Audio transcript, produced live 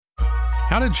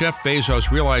How did Jeff Bezos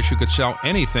realize you could sell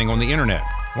anything on the internet?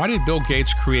 Why did Bill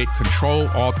Gates create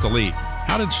Control-Alt-Delete?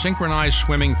 How did synchronized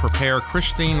swimming prepare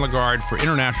Christine Lagarde for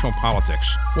international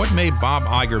politics? What made Bob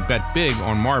Iger bet big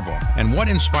on Marvel? And what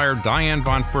inspired Diane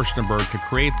von Furstenberg to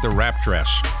create the wrap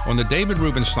dress? On the David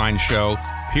Rubenstein Show,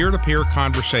 Peer-to-Peer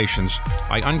Conversations,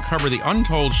 I uncover the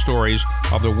untold stories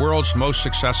of the world's most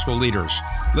successful leaders.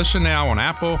 Listen now on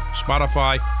Apple,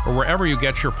 Spotify, or wherever you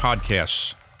get your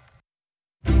podcasts.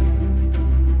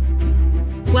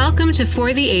 Welcome to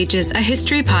For the Ages, a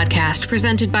history podcast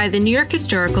presented by the New York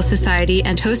Historical Society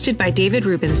and hosted by David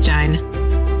Rubenstein.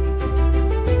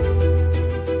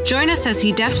 Join us as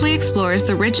he deftly explores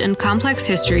the rich and complex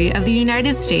history of the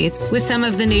United States with some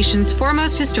of the nation's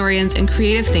foremost historians and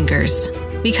creative thinkers.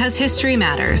 Because history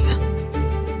matters.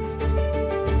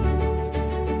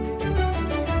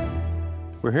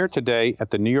 We're here today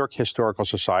at the New York Historical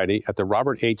Society at the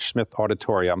Robert H. Smith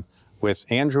Auditorium with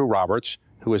Andrew Roberts,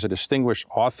 who is a distinguished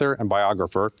author and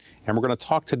biographer, and we're going to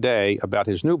talk today about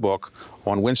his new book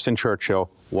on Winston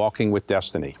Churchill, Walking with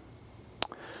Destiny.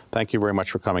 Thank you very much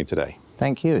for coming today.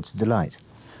 Thank you. It's a delight.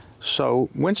 So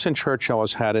Winston Churchill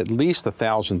has had at least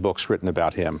 1,000 books written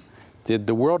about him. Did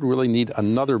the world really need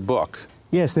another book?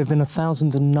 Yes, there have been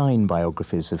 1,009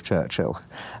 biographies of Churchill.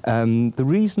 The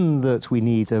reason that we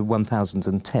need a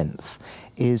 1,010th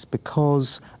is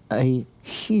because a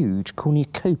huge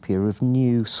cornucopia of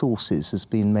new sources has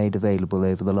been made available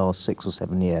over the last 6 or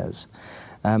 7 years.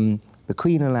 The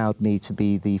Queen allowed me to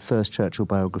be the first Churchill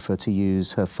biographer to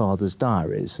use her father's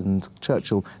diaries, and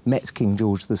Churchill met King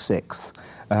George VI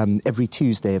every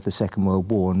Tuesday of the Second World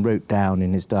War and wrote down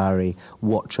in his diary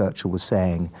what Churchill was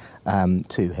saying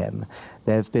to him.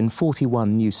 There have been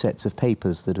 41 new sets of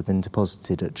papers that have been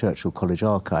deposited at Churchill College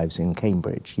Archives in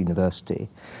Cambridge University.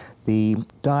 The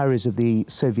diaries of the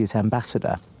Soviet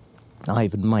ambassador,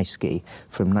 Ivan Maisky,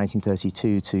 from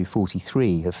 1932 to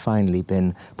 43 have finally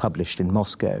been published in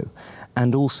Moscow.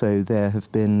 And also there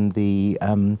have been the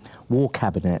War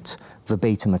Cabinet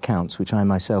verbatim accounts, which I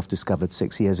myself discovered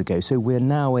 6 years ago. So we're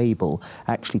now able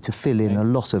actually to fill in a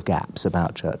lot of gaps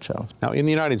about Churchill. Now, in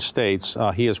the United States,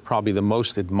 he is probably the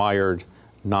most admired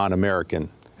non-American.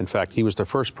 In fact, he was the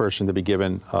first person to be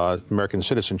given American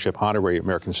citizenship, honorary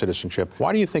American citizenship.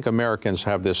 Why do you think Americans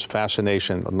have this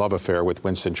fascination and love affair with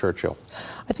Winston Churchill?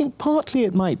 I think partly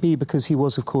it might be because he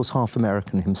was, of course, half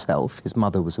American himself. His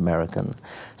mother was American.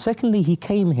 Secondly, he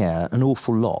came here an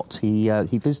awful lot. He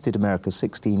visited America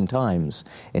 16 times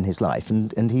in his life,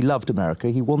 and he loved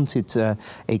America. He wanted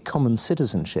a common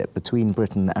citizenship between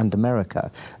Britain and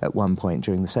America at one point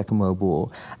during the Second World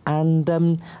War.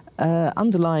 And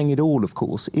underlying it all, of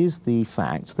course, is the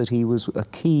fact that he was a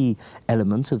key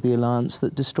element of the alliance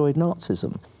that destroyed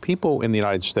Nazism. People in the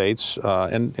United States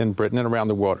and in Britain and around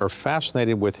the world are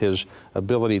fascinated with his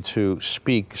ability to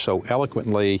speak so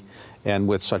eloquently and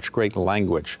with such great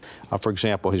language. For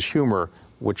example, his humor,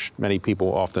 which many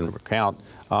people often recount,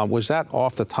 was that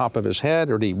off the top of his head,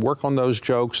 or did he work on those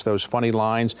jokes, those funny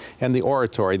lines, and the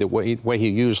oratory, the way he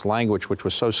used language, which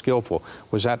was so skillful?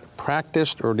 Was that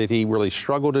practiced, or did he really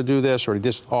struggle to do this, or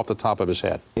just off the top of his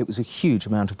head? It was a huge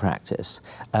amount of practice.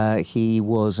 He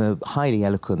was a highly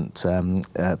eloquent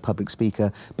public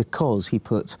speaker because he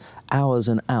put hours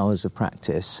and hours of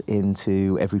practice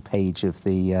into every page of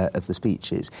the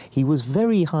speeches. He was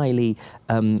very highly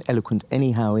eloquent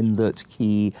anyhow in that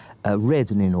he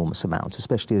read an enormous amount,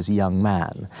 especially as a young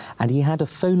man. And he had a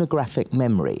phonographic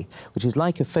memory, which is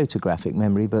like a photographic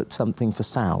memory, but something for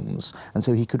sounds. And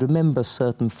so he could remember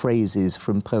certain phrases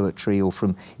from poetry or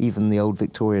from even the old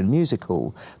Victorian music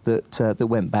hall that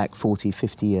went back 40,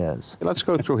 50 years. Let's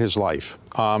go through his life.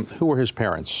 Who were his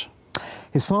parents?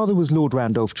 His father was Lord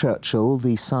Randolph Churchill,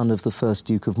 the son of the first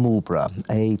Duke of Marlborough,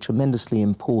 a tremendously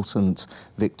important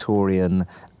Victorian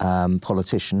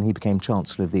politician. He became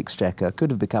Chancellor of the Exchequer,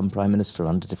 could have become Prime Minister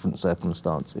under different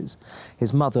circumstances.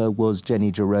 His mother was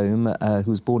Jenny Jerome, who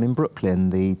was born in Brooklyn,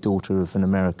 the daughter of an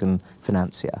American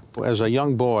financier. As a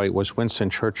young boy, was Winston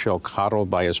Churchill coddled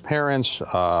by his parents?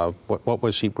 What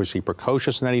was he? Was he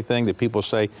precocious in anything? Did people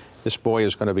say, this boy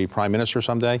is going to be Prime Minister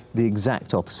someday? The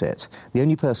exact opposite. The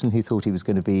only person who thought he was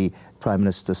going to be Prime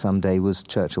Minister someday was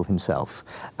Churchill himself.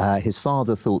 His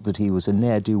father thought that he was a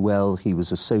ne'er-do-well, he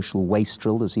was a social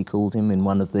wastrel, as he called him, in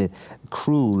one of the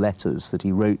cruel letters that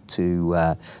he wrote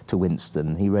to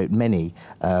Winston. He wrote many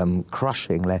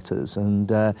crushing letters,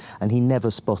 and he never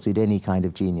spotted any kind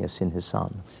of genius in his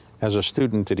son. As a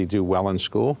student, did he do well in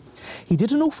school? He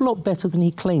did an awful lot better than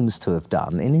he claims to have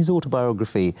done. In his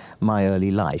autobiography, My Early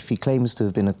Life, he claims to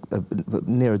have been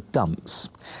near a dunce.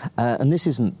 And this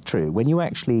isn't true. When you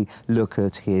actually look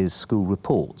at his school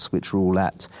reports, which are all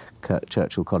at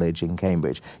Churchill College in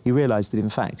Cambridge, you realise that, in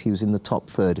fact, he was in the top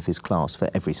third of his class for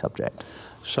every subject.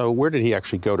 So where did he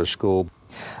actually go to school?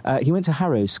 He went to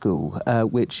Harrow School,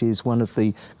 which is one of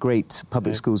the great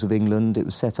public schools of England. It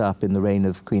was set up in the reign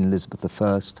of Queen Elizabeth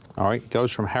I. All right, he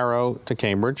goes from Harrow to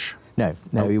Cambridge.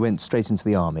 No, he went straight into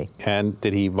the army. And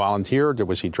did he volunteer?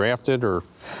 Was he drafted, or?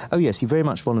 Oh yes, he very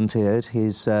much volunteered.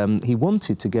 He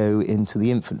wanted to go into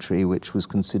the infantry, which was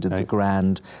considered the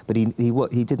grand, but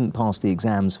he didn't pass the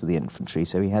exams for the infantry,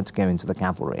 so he had to go into the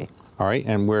cavalry. All right,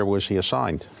 and where was he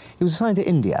assigned? He was assigned to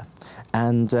India,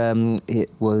 and it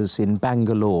was in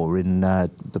Bangalore, in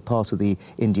the part of the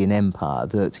Indian Empire,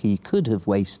 that he could have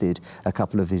wasted a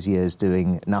couple of his years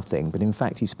doing nothing, but in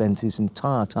fact he spent his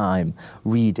entire time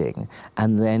reading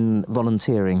and then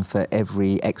volunteering for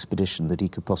every expedition that he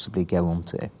could possibly go on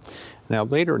to. Now,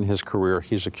 later in his career,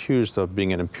 he's accused of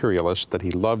being an imperialist, that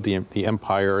he loved the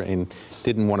empire and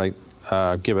didn't want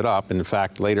to give it up. In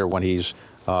fact, later when he's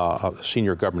a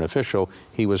senior government official,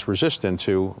 he was resistant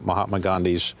to Mahatma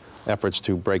Gandhi's efforts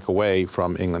to break away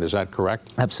from England. Is that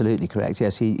correct? Absolutely correct,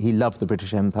 yes. He loved the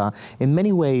British Empire. In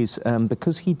many ways,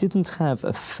 because he didn't have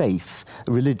a faith,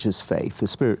 a religious faith, a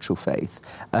spiritual faith,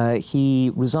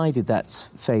 he resided that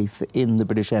faith in the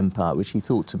British Empire, which he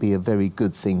thought to be a very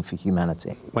good thing for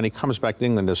humanity. When he comes back to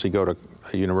England, does he go to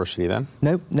a university then?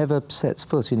 No, never sets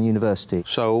foot in university.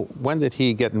 So when did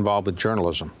he get involved with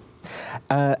journalism?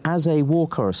 As a war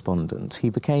correspondent, he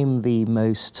became the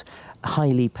most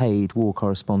highly paid war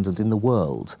correspondent in the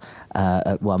world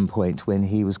at one point when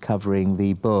he was covering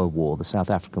the Boer War, the South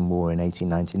African War in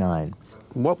 1899.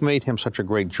 What made him such a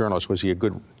great journalist? Was he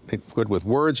good with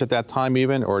words at that time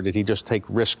even, or did he just take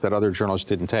risks that other journalists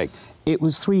didn't take? It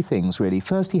was three things, really.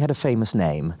 First, he had a famous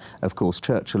name. Of course,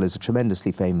 Churchill is a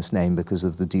tremendously famous name because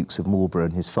of the Dukes of Marlborough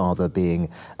and his father being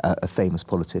a famous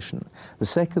politician. The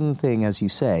second thing, as you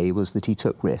say, was that he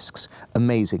took risks,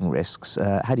 amazing risks.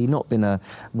 Had he not been a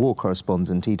war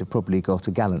correspondent, he'd have probably got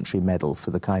a gallantry medal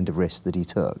for the kind of risk that he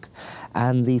took.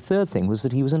 And the third thing was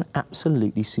that he was an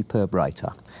absolutely superb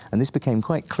writer. And this became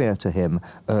quite clear to him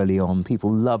early on.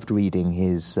 People loved reading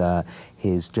his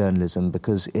journalism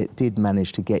because it did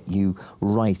manage to get you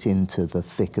right into the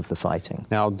thick of the fighting.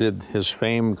 Now, did his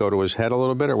fame go to his head a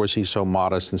little bit, or was he so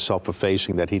modest and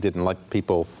self-effacing that he didn't let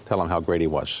people tell him how great he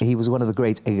was? He was one of the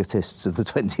great egotists of the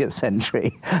 20th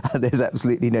century. There's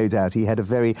absolutely no doubt. He had a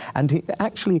very, and he,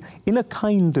 actually, in a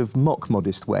kind of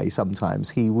mock-modest way sometimes,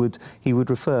 he would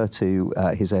refer to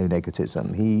his own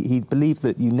egotism. He believed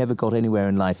that you never got anywhere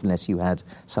in life unless you had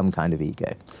some kind of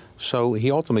ego. So he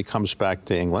ultimately comes back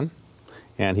to England,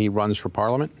 and he runs for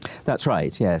Parliament? That's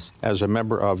right, yes. As a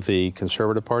member of the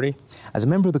Conservative Party? As a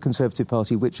member of the Conservative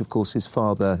Party, which, of course, his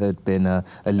father had been a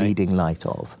leading light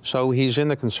of. So he's in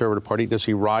the Conservative Party. Does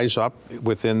he rise up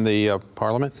within the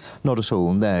Parliament? Not at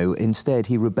all, no. Instead,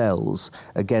 he rebels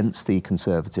against the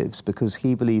Conservatives because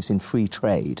he believes in free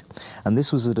trade. And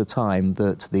this was at a time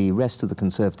that the rest of the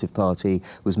Conservative Party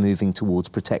was moving towards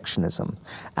protectionism.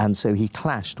 And so he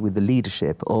clashed with the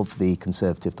leadership of the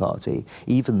Conservative Party,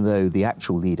 even though the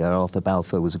actual leader, Arthur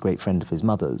Balfour, was a great friend of his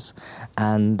mother's.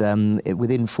 And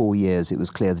within 4 years, it was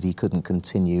clear that he couldn't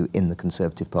continue in the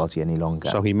Conservative Party any longer.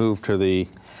 So he moved to the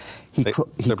He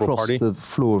crossed the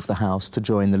floor of the House to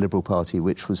join the Liberal Party,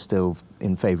 which was still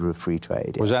in favour of free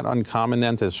trade. Was that uncommon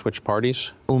then, to switch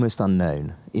parties? Almost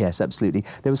unknown, yes, absolutely.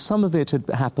 There was some of it had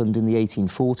happened in the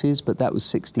 1840s, but that was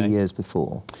 60 years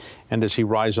before. And does he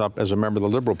rise up as a member of the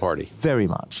Liberal Party? Very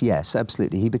much, yes,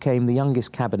 absolutely. He became the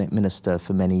youngest cabinet minister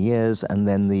for many years and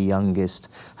then the youngest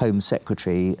Home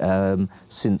Secretary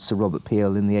since Sir Robert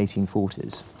Peel in the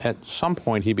 1840s. At some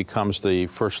point, he becomes the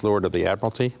First Lord of the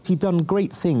Admiralty? He'd done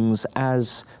great things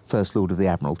as First Lord of the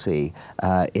Admiralty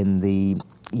in the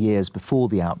years before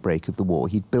the outbreak of the war.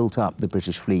 He'd built up the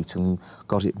British fleet and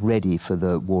got it ready for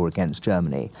the war against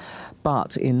Germany.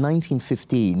 But in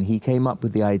 1915, he came up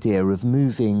with the idea of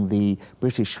moving the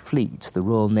British fleet, the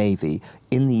Royal Navy,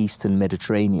 in the Eastern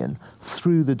Mediterranean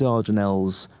through the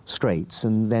Dardanelles Straits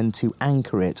and then to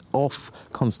anchor it off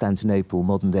Constantinople,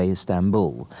 modern-day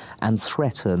Istanbul, and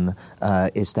threaten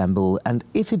Istanbul. And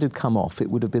if it had come off, it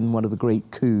would have been one of the great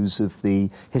coups of the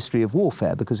history of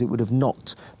warfare because it would have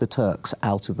knocked the Turks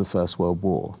out of the First World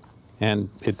War. And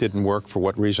it didn't work for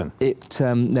what reason?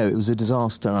 No, it was a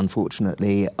disaster,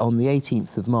 unfortunately. On the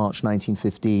 18th of March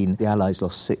 1915, the Allies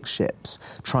lost 6 ships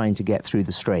trying to get through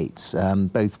the Straits,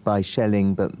 both by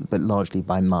shelling but largely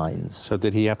by mines. So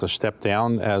did he have to step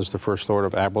down as the First Lord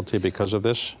of Admiralty because of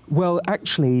this? Well,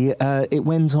 actually, it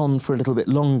went on for a little bit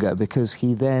longer because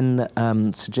he then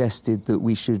suggested that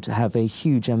we should have a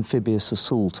huge amphibious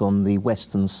assault on the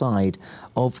western side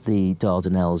of the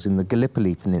Dardanelles in the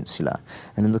Gallipoli Peninsula.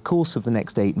 And in the course of the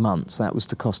next 8 months, that was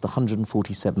to cost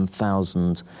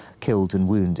 147,000 killed and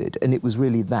wounded. And it was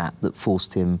really that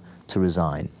forced him to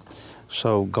resign.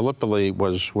 So Gallipoli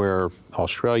was where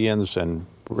Australians and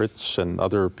Brits and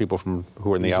other people who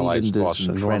were in the Allies lost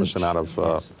an enormous amount of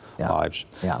lives.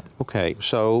 Yeah. Okay,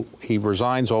 so he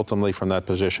resigns ultimately from that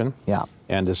position. Yeah.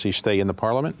 And does he stay in the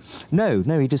Parliament? No,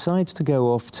 he decides to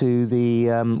go off to the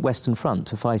Western Front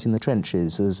to fight in the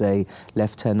trenches as a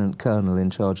lieutenant colonel in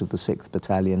charge of the 6th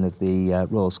Battalion of the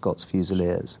Royal Scots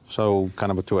Fusiliers. So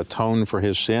kind of to atone for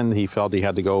his sin, he felt he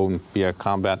had to go and be a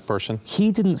combat person?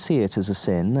 He didn't see it as a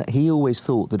sin. He always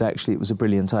thought that actually it was a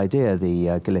brilliant idea,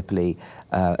 the Gallipoli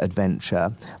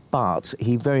adventure. But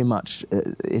he very much,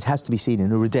 it has to be seen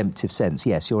in a redemptive sense.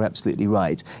 Yes, you're absolutely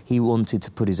right. He wanted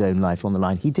to put his own life on the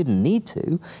line. He didn't need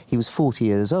to. He was 40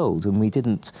 years old, and we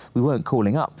weren't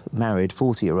calling up married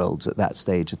 40-year-olds at that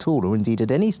stage at all, or indeed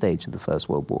at any stage of the First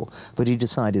World War. But he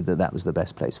decided that was the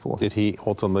best place for him. Did he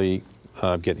ultimately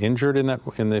get injured in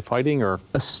the fighting, or?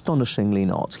 Astonishingly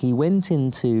not. He went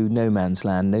into no man's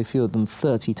land no fewer than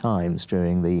 30 times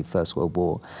during the First World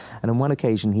War, and on one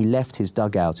occasion he left his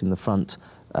dugout in the front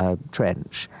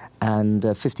trench,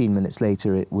 and 15 minutes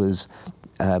later it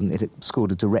had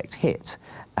scored a direct hit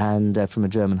and from a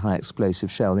German high explosive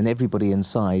shell, and everybody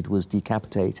inside was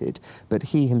decapitated, but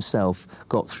he himself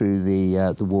got through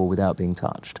the war without being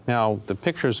touched. Now, the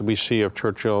pictures that we see of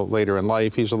Churchill later in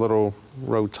life, he's a little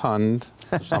rotund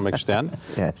to some extent.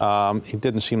 Yes. He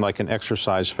didn't seem like an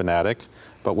exercise fanatic,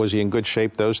 but was he in good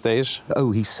shape those days?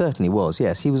 Oh, he certainly was,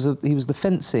 yes. He was the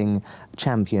fencing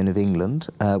champion of England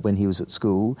when he was at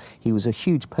school. He was a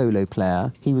huge polo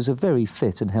player. He was a very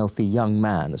fit and healthy young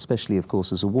man, especially, of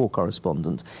course, as a war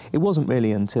correspondent. It wasn't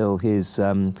really until his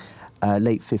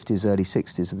late 50s, early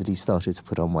 60s that he started to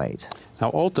put on weight. Now,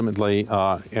 ultimately,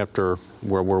 after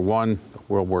World War I,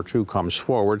 World War II comes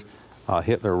forward,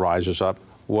 Hitler rises up.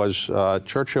 Was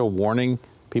Churchill warning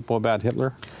people about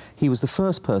Hitler? He was the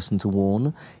first person to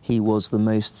warn. He was the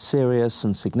most serious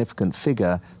and significant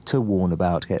figure to warn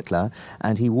about Hitler,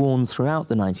 and he warned throughout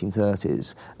the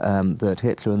 1930s that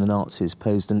Hitler and the Nazis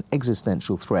posed an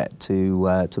existential threat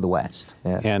to the West.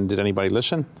 Yes. And did anybody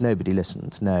listen? Nobody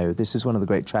listened, no. This is one of the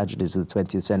great tragedies of the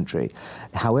 20th century.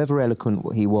 However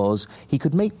eloquent he was, he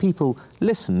could make people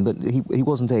listen, but he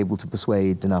wasn't able to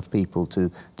persuade enough people to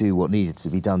do what needed to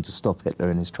be done to stop Hitler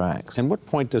in his tracks. And what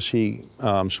point does he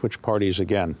switch parties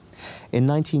again? In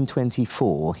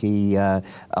 1924, he,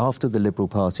 after the Liberal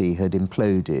Party had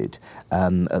imploded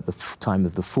at the time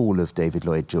of the fall of David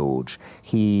Lloyd George,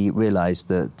 he realised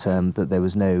that there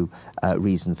was no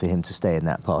reason for him to stay in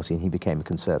that party, and he became a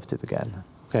Conservative again.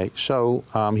 Okay, so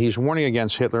he's warning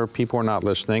against Hitler. People are not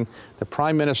listening. The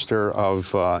Prime Minister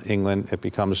of England, it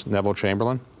becomes Neville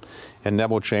Chamberlain, and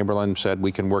Neville Chamberlain said,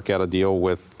 we can work out a deal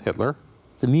with Hitler.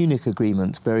 The Munich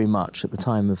Agreement, very much at the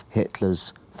time of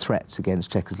Hitler's threats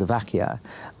against Czechoslovakia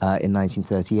in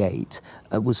 1938,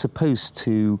 was supposed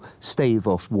to stave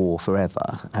off war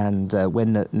forever. And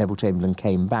when Neville Chamberlain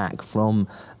came back from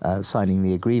signing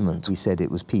the agreement, he said it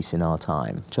was peace in our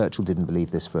time. Churchill didn't believe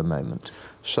this for a moment.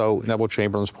 So Neville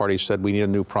Chamberlain's party said we need a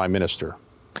new prime minister.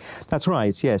 That's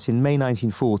right, yes. In May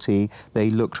 1940,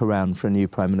 they looked around for a new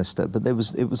Prime Minister, but it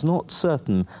was not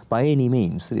certain by any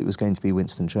means that it was going to be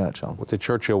Winston Churchill. Did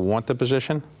Churchill want the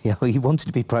position? Yeah, well, he wanted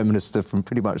to be Prime Minister from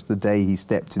pretty much the day he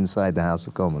stepped inside the House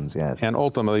of Commons, yes. And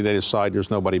ultimately they decide there's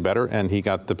nobody better, and he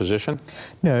got the position?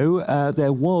 No,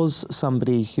 there was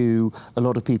somebody who a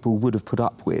lot of people would have put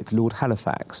up with, Lord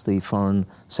Halifax, the Foreign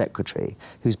Secretary,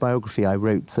 whose biography I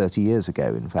wrote 30 years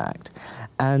ago, in fact.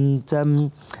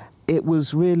 And it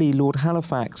was really Lord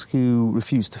Halifax who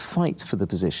refused to fight for the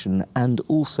position, and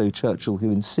also Churchill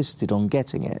who insisted on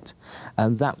getting it.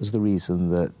 And that was the reason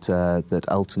that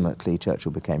ultimately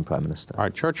Churchill became Prime Minister. All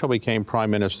right, Churchill became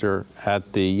Prime Minister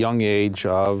at the young age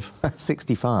of?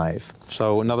 65.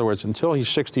 So, in other words, until he's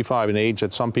 65, an age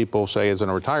that some people say is a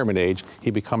retirement age, he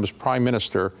becomes Prime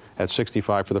Minister at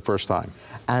 65 for the first time.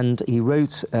 And he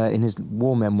wrote in his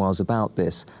war memoirs about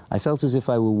this, I felt as if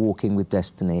I were walking with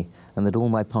destiny, and that all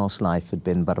my past life had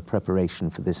been but a preparation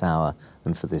for this hour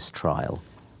and for this trial.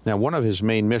 Now, one of his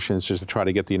main missions is to try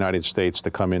to get the United States to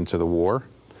come into the war.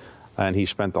 and he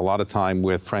spent a lot of time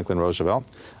with Franklin Roosevelt.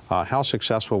 How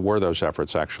successful were those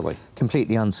efforts, actually?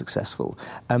 Completely unsuccessful.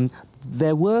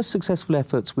 There were successful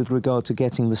efforts with regard to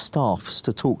getting the staffs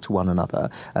to talk to one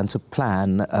another and to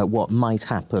plan what might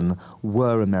happen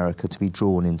were America to be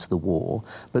drawn into the war.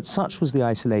 But such was the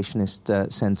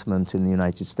isolationist sentiment in the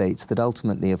United States that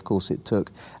ultimately, of course, it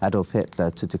took Adolf Hitler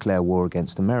to declare war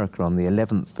against America on the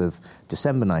 11th of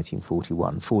December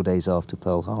 1941, 4 days after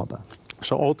Pearl Harbor.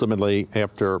 So ultimately,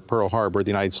 after Pearl Harbor, the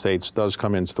United States does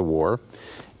come into the war.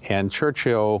 And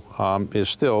Churchill is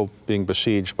still being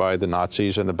besieged by the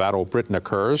Nazis, and the Battle of Britain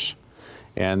occurs,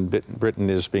 and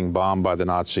Britain is being bombed by the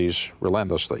Nazis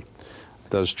relentlessly.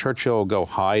 Does Churchill go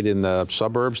hide in the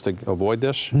suburbs to avoid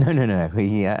this? No.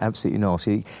 He absolutely not.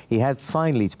 He had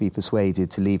finally to be persuaded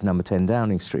to leave number 10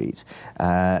 Downing Street,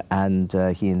 and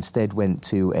he instead went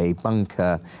to a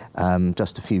bunker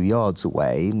just a few yards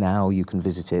away. Now you can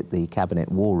visit it, the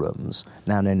Cabinet War Rooms,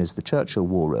 now known as the Churchill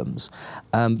War Rooms.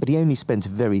 But he only spent a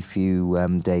very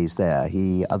few days there.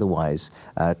 He otherwise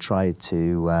tried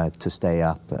to stay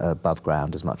up above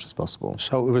ground as much as possible.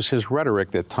 So it was his rhetoric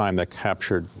at that time that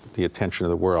captured the attention of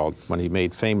the world when he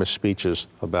made famous speeches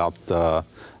about the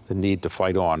need to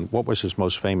fight on. What was his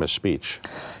most famous speech?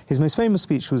 His most famous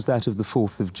speech was that of the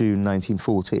 4th of June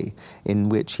 1940, in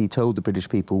which he told the British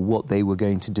people what they were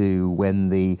going to do when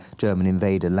the German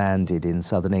invader landed in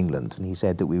southern England. And he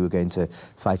said that we were going to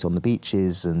fight on the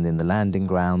beaches and in the landing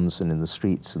grounds and in the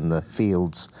streets and the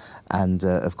fields, and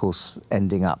of course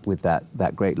ending up with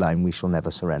that great line, "We shall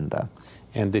never surrender."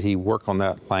 And did he work on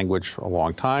that language for a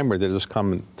long time, or did it just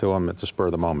come to him at the spur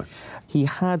of the moment? He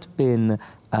had been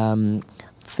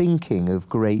thinking of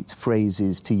great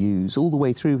phrases to use all the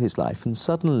way through his life, and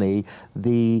suddenly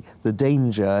the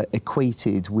danger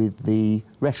equated with the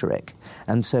rhetoric,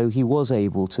 and so he was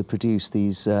able to produce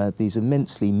these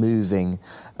immensely moving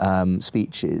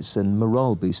speeches and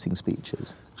morale-boosting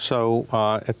speeches. So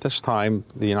at this time,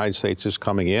 the United States is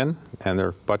coming in, and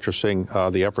they're buttressing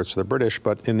the efforts of the British,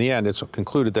 but in the end, it's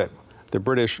concluded that the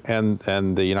British and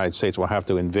the United States will have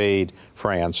to invade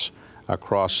France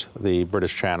across the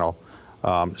British Channel.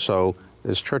 So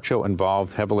is Churchill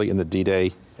involved heavily in the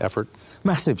D-Day effort?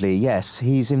 Massively, yes.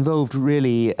 He's involved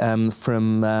really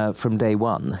from day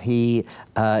one. He,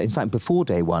 in fact, before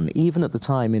day one, even at the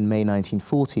time in May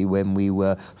 1940 when we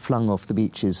were flung off the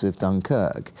beaches of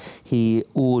Dunkirk, he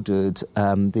ordered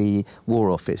the War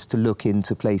Office to look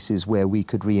into places where we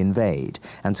could reinvade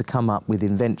and to come up with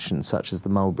inventions such as the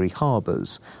Mulberry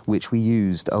Harbours, which we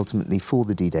used ultimately for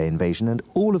the D-Day invasion. And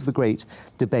all of the great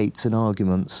debates and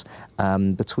arguments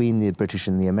between the British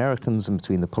and the Americans and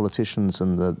between the politicians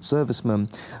and the servicemen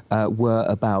were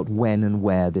about when and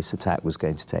where this attack was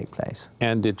going to take place.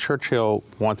 And did Churchill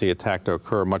want the attack to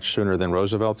occur much sooner than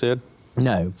Roosevelt did?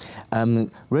 No.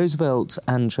 Roosevelt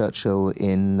and Churchill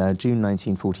in June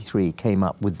 1943 came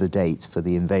up with the date for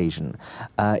the invasion.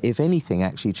 If anything,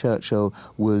 actually, Churchill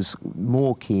was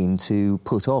more keen to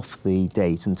put off the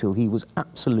date until he was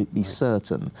absolutely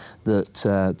certain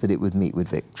that it would meet with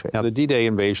victory. Now, the D-Day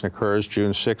invasion occurs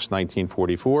June 6,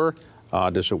 1944.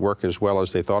 Does it work as well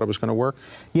as they thought it was going to work?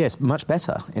 Yes, much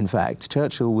better, in fact.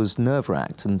 Churchill was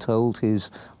nerve-wracked and told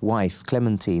his wife,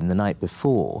 Clementine, the night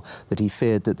before that he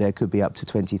feared that there could be up to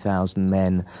 20,000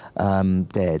 men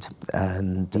dead.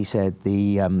 And he said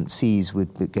the seas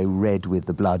would go red with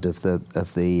the blood of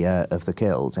the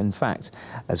killed. In fact,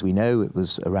 as we know, it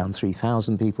was around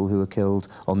 3,000 people who were killed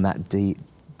on that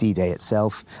D-Day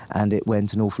itself, and it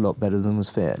went an awful lot better than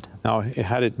was feared. Now,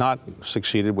 had it not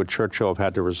succeeded, would Churchill have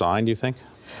had to resign, do you think?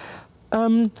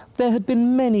 There had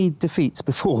been many defeats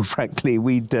before, frankly.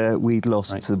 We'd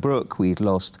lost Tobruk, we'd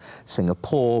lost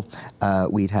Singapore,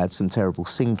 we'd had some terrible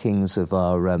sinkings of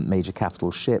our major capital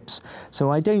ships.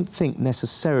 So I don't think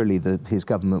necessarily that his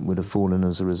government would have fallen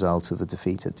as a result of a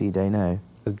defeat at D-Day, no.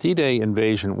 The D-Day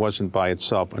invasion wasn't by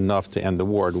itself enough to end the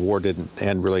war. The war didn't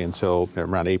end really until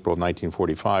around April of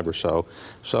 1945 or so.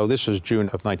 So this is June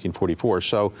of 1944.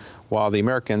 So while the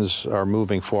Americans are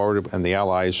moving forward and the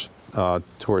Allies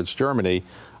towards Germany,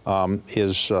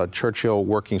 is Churchill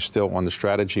working still on the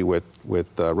strategy with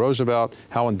Roosevelt?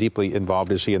 How deeply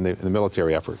involved is he in the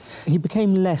military effort? He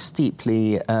became less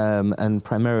deeply and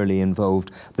primarily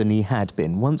involved than he had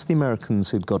been. Once the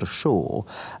Americans had got ashore,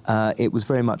 it was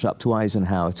very much up to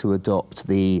Eisenhower to adopt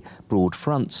the broad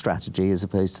front strategy as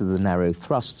opposed to the narrow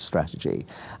thrust strategy.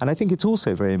 And I think it's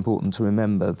also very important to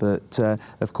remember that,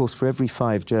 of course, for every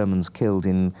 5 Germans killed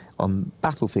on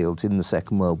battlefields in the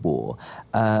Second World War,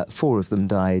 4 of them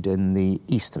died in the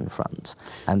Eastern Front.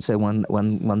 And so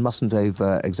one mustn't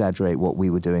over-exaggerate what we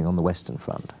were doing on the Western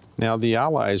Front. Now, the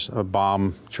Allies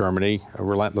bombed Germany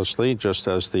relentlessly, just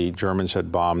as the Germans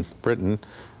had bombed Britain.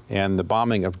 And the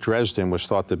bombing of Dresden was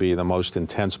thought to be the most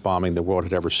intense bombing the world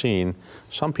had ever seen.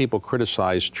 Some people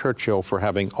criticized Churchill for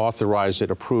having authorized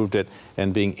it, approved it,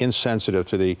 and being insensitive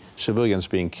to the civilians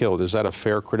being killed. Is that a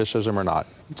fair criticism or not?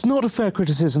 It's not a fair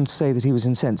criticism to say that he was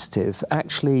insensitive.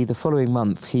 Actually, the following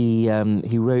month, he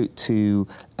wrote to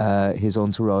his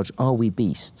entourage, "Are we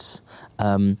beasts?"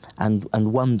 And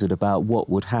wondered about what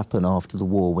would happen after the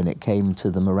war when it came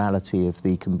to the morality of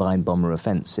the combined bomber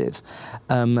offensive.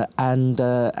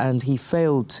 And he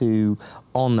failed to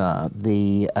honour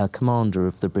the commander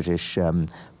of the British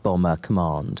bomber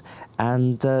command.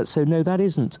 And so, no, that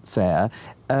isn't fair.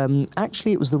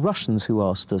 Actually, it was the Russians who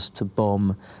asked us to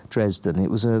bomb Dresden.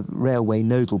 It was a railway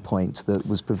nodal point that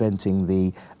was preventing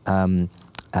the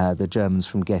Germans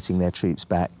from getting their troops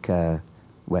back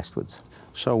westwards.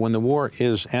 So when the war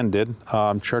is ended,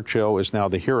 Churchill is now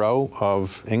the hero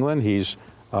of England. He's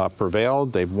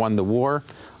prevailed. They've won the war.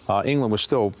 England was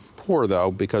still poor, though,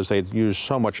 because they'd used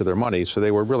so much of their money, so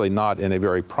they were really not in a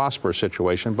very prosperous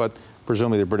situation, but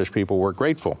presumably the British people were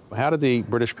grateful. How did the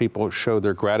British people show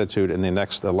their gratitude in the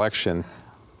next election?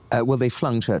 Well, they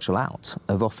flung Churchill out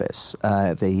of office.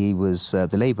 The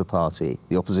Labour Party,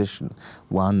 the opposition,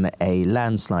 won a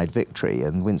landslide victory,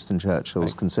 and Winston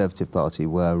Churchill's Conservative Party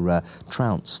were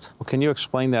trounced. Well, can you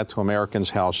explain that to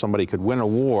Americans, how somebody could win a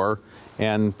war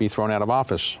and be thrown out of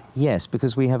office? Yes,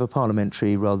 because we have a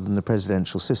parliamentary rather than a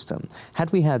presidential system.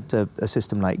 Had we had a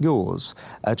system like yours,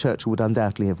 Churchill would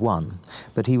undoubtedly have won.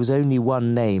 But he was only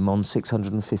one name on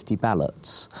 650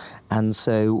 ballots. And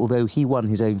so, although he won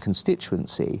his own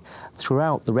constituency,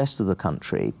 throughout the rest of the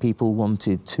country, people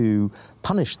wanted to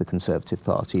punish the Conservative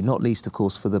Party, not least, of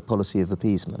course, for the policy of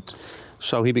appeasement.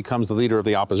 So he becomes the leader of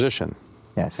the opposition.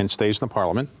 Yes. And stays in the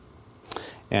parliament.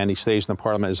 And he stays in the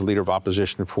parliament as the leader of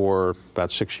opposition for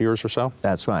about 6 years or so?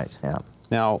 That's right, yeah.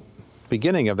 Now,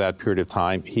 beginning of that period of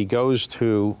time, he goes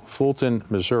to Fulton,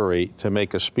 Missouri to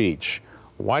make a speech.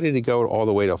 Why did he go all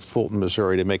the way to Fulton,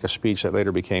 Missouri to make a speech that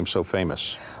later became so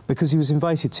famous? Because he was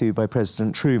invited to by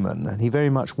President Truman, and he very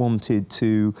much wanted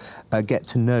to get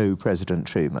to know President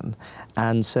Truman.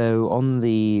 And so on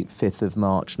the 5th of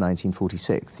March,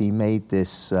 1946, he made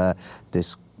this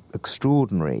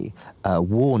extraordinary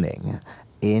warning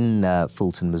in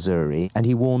Fulton, Missouri, and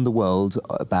he warned the world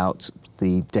about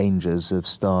the dangers of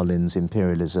Stalin's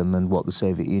imperialism and what the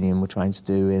Soviet Union were trying to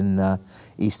do in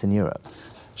Eastern Europe.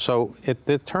 So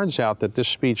it turns out that this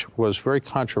speech was very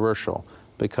controversial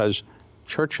because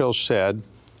Churchill said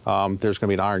there's going to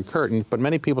be an Iron Curtain, but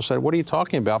many people said, what are you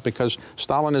talking about? Because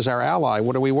Stalin is our ally.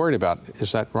 What are we worried about?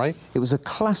 Is that right? It was a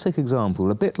classic example,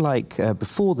 a bit like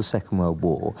before the Second World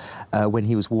War, when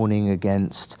he was warning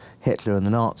against Hitler and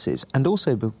the Nazis, and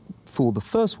also before the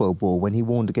First World War, when he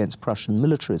warned against Prussian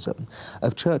militarism,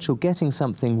 of Churchill getting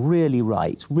something really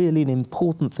right, really an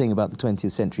important thing about the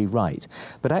 20th century right,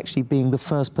 but actually being the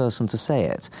first person to say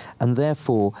it, and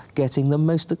therefore getting the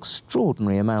most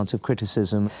extraordinary amount of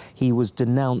criticism. He was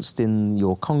denounced in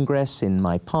your Congress, in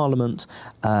my Parliament,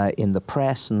 in the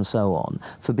press, and so on,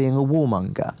 for being a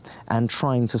warmonger and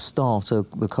trying to start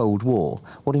the Cold War.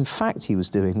 What in fact he was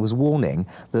doing was warning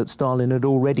that Stalin had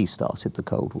already started the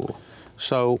Cold War.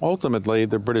 So ultimately,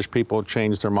 the British people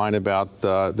changed their mind about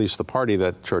at least the party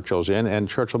that Churchill's in, and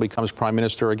Churchill becomes Prime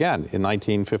Minister again in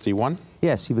 1951?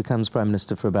 Yes, he becomes Prime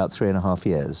Minister for about 3.5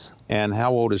 years. And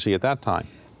how old is he at that time?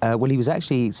 Well, he was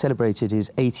actually celebrated his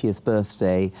 80th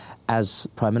birthday as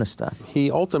Prime Minister.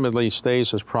 He ultimately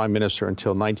stays as Prime Minister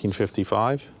until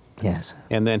 1955? Yes.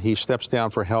 And then he steps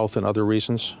down for health and other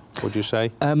reasons, would you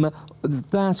say?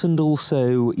 That, and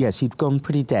also, yes, he'd gone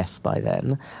pretty deaf by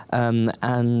then.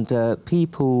 And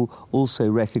people also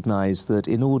recognised that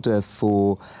in order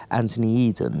for Anthony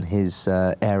Eden, his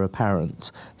heir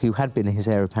apparent, who had been his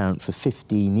heir apparent for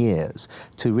 15 years,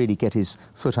 to really get his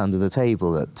foot under the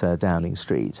table at Downing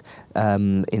Street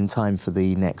in time for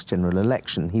the next general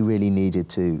election, he really needed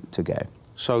to go.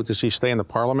 So does he stay in the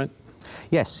Parliament?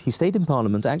 Yes, he stayed in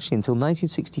Parliament actually until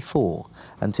 1964,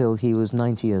 until he was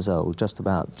 90 years old, just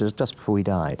before he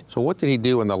died. So what did he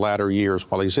do in the latter years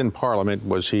while he's in Parliament?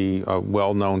 Was he a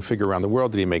well-known figure around the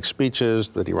world? Did he make speeches?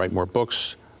 Did he write more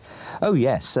books? Oh,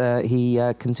 yes. He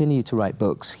continued to write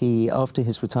books. After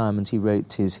his retirement, he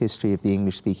wrote his History of the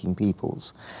English-Speaking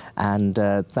Peoples, and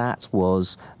that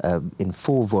was in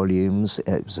 4 volumes.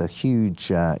 It was a huge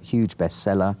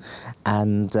bestseller,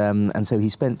 and so he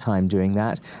spent time doing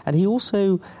that. And he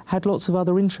also had lots of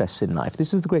other interests in life.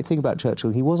 This is the great thing about Churchill.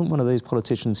 He wasn't one of those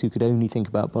politicians who could only think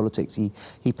about politics.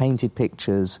 He painted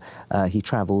pictures. He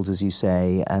travelled, as you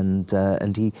say, and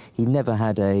he never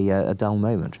had a dull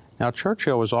moment. Now,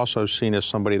 Churchill was also seen as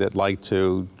somebody that liked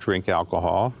to drink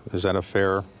alcohol. Is that a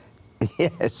fair...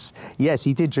 Yes,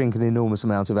 he did drink an enormous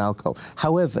amount of alcohol.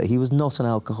 However, he was not an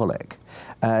alcoholic.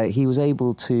 He was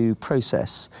able to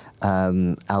process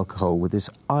alcohol with this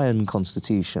iron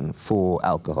constitution for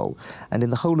alcohol. And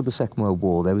in the whole of the Second World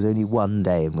War, there was only one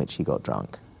day in which he got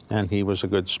drunk. And he was a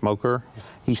good smoker?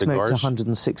 He Cigars? smoked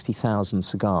 160,000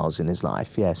 cigars in his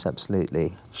life, yes,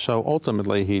 absolutely. So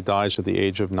ultimately, he dies at the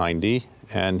age of 90,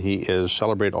 and he is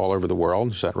celebrated all over the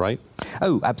world. Is that right?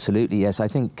 Oh, absolutely, yes. I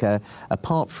think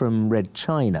apart from Red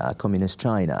China, Communist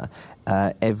China,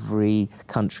 every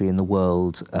country in the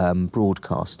world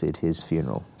broadcasted his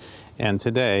funeral. And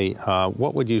today,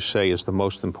 what would you say is the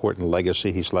most important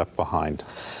legacy he's left behind?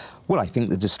 Well, I think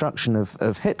the destruction of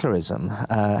Hitlerism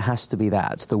has to be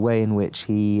that. The way in which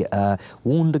he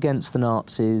warned against the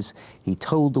Nazis, he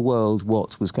told the world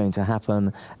what was going to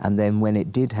happen, and then when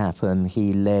it did happen,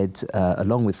 he led,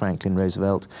 along with Franklin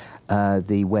Roosevelt,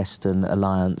 the Western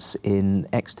Alliance in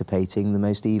extirpating the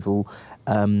most evil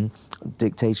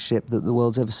dictatorship that the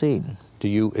world's ever seen. Do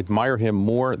you admire him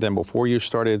more than before you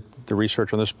started the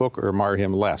research on this book, or admire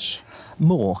him less?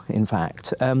 More, in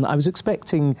fact. I was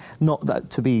expecting not that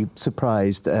to be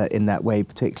surprised in that way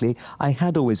particularly. I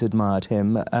had always admired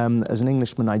him. As an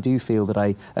Englishman, I do feel that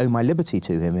I owe my liberty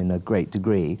to him in a great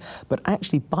degree. But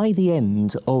actually, by the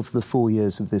end of the 4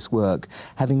 years of this work,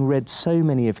 having read so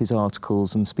many of his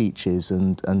articles and speeches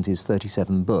and his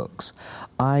 37 books,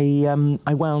 I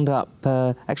wound up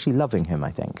actually loving him, I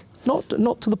think. Not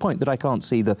to the point that I can't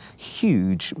see the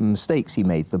huge mistakes he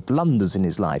made, the blunders in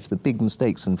his life, the big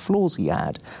mistakes and flaws he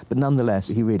had, but nonetheless,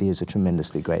 he really is a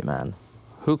tremendously great man.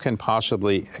 Who can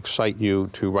possibly excite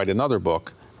you to write another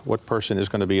book? What person is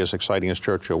going to be as exciting as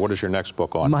Churchill? What is your next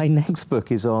book on? My next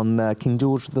book is on King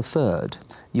George III,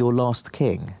 Your Last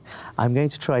King. I'm going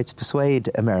to try to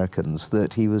persuade Americans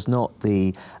that he was not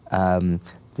the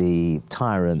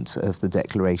tyrant of the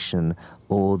Declaration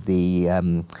or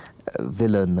the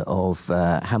villain of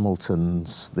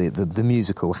Hamilton's, the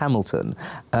musical Hamilton,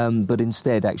 but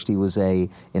instead actually was a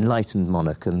enlightened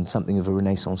monarch and something of a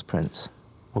Renaissance prince.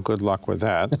 Well, good luck with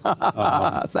that.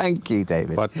 Thank you,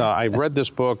 David. But I've read this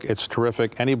book. It's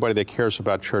terrific. Anybody that cares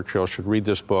about Churchill should read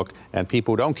this book, and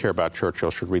people who don't care about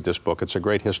Churchill should read this book. It's a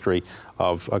great history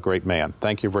of a great man.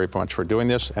 Thank you very much for doing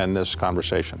this and this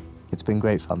conversation. It's been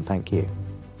great fun. Thank you.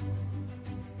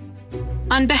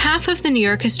 On behalf of the New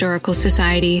York Historical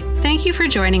Society, thank you for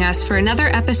joining us for another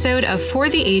episode of For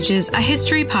the Ages, a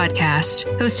History podcast,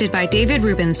 hosted by David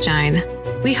Rubenstein.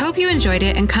 We hope you enjoyed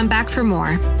it and come back for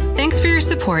more. Thanks for your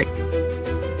support.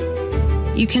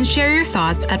 You can share your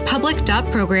thoughts at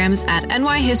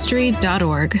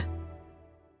public.programs@nyhistory.org.